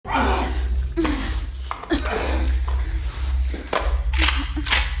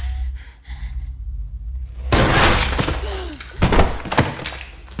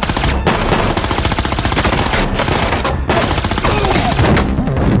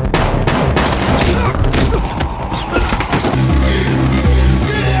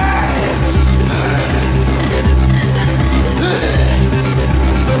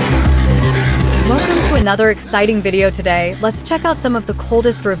another exciting video today. Let's check out some of the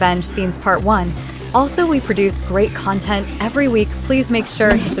coldest revenge scenes part 1. Also, we produce great content every week. Please make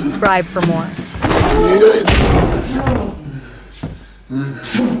sure to subscribe for more.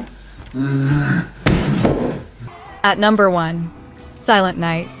 At number 1. Silent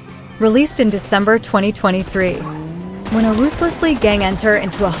Night. Released in December 2023. When a ruthlessly gang enter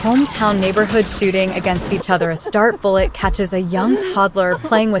into a hometown neighborhood shooting against each other, a start bullet catches a young toddler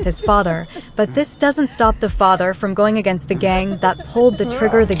playing with his father, but this doesn't stop the father from going against the gang that pulled the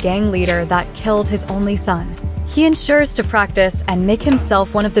trigger, the gang leader that killed his only son. He ensures to practice and make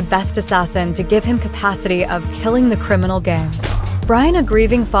himself one of the best assassins to give him capacity of killing the criminal gang. Brian, a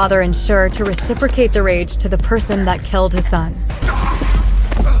grieving father, ensures to reciprocate the rage to the person that killed his son.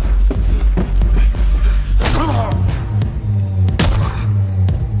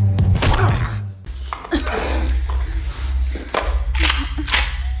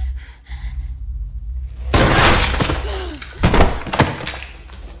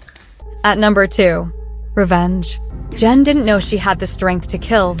 At number 2. Revenge. Jen didn't know she had the strength to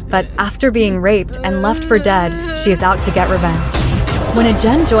kill, but after being raped and left for dead, she is out to get revenge. When a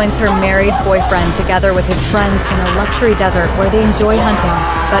Jen joins her married boyfriend together with his friends in a luxury desert where they enjoy hunting,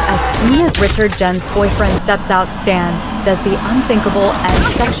 but as soon as Richard, Jen's boyfriend, steps out, Stan does the unthinkable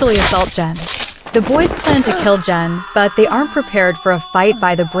and sexually assault Jen. The boys plan to kill Jen, but they aren't prepared for a fight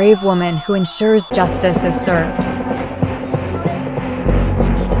by the brave woman who ensures justice is served.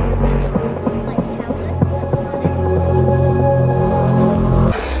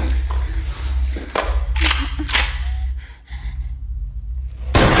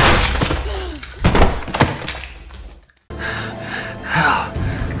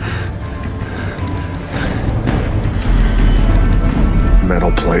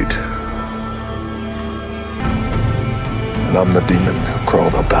 Metal plate. And I'm the demon who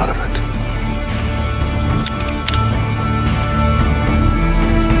crawled up out of it.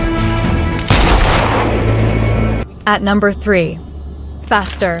 At number 3.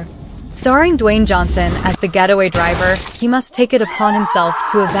 Faster. Starring Dwayne Johnson as the getaway driver, he must take it upon himself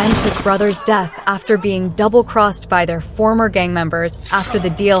to avenge his brother's death after being double-crossed by their former gang members after the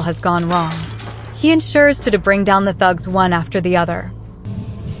deal has gone wrong. He ensures to bring down the thugs one after the other.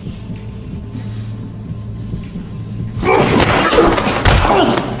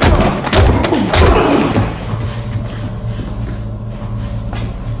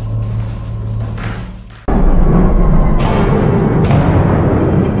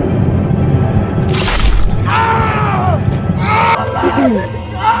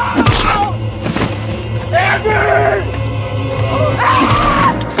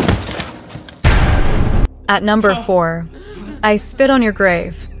 At number 4. I Spit on Your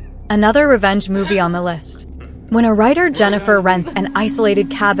Grave. Another revenge movie on the list. When a writer, Jennifer, rents an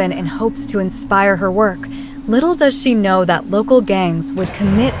isolated cabin in hopes to inspire her work, little does she know that local gangs would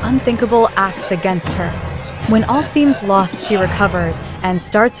commit unthinkable acts against her. When all seems lost, she recovers and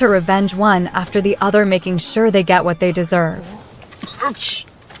starts her revenge one after the other, making sure they get what they deserve.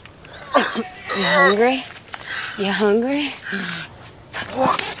 You hungry? You hungry?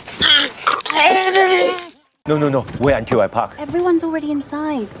 No. Wait until I park. Everyone's already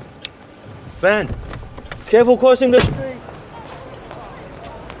inside. Ben, careful crossing the street.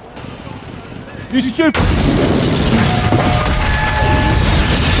 You should shoot.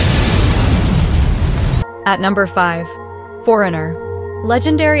 At number 5. Foreigner.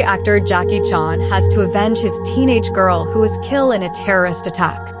 Legendary actor Jackie Chan has to avenge his teenage girl who was killed in a terrorist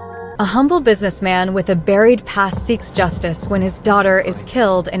attack. A humble businessman with a buried past seeks justice when his daughter is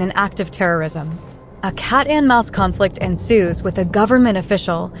killed in an act of terrorism. A cat-and-mouse conflict ensues with a government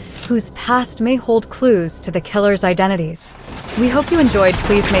official whose past may hold clues to the killer's identities. We hope you enjoyed.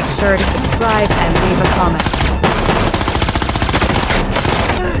 Please make sure to subscribe and leave a comment.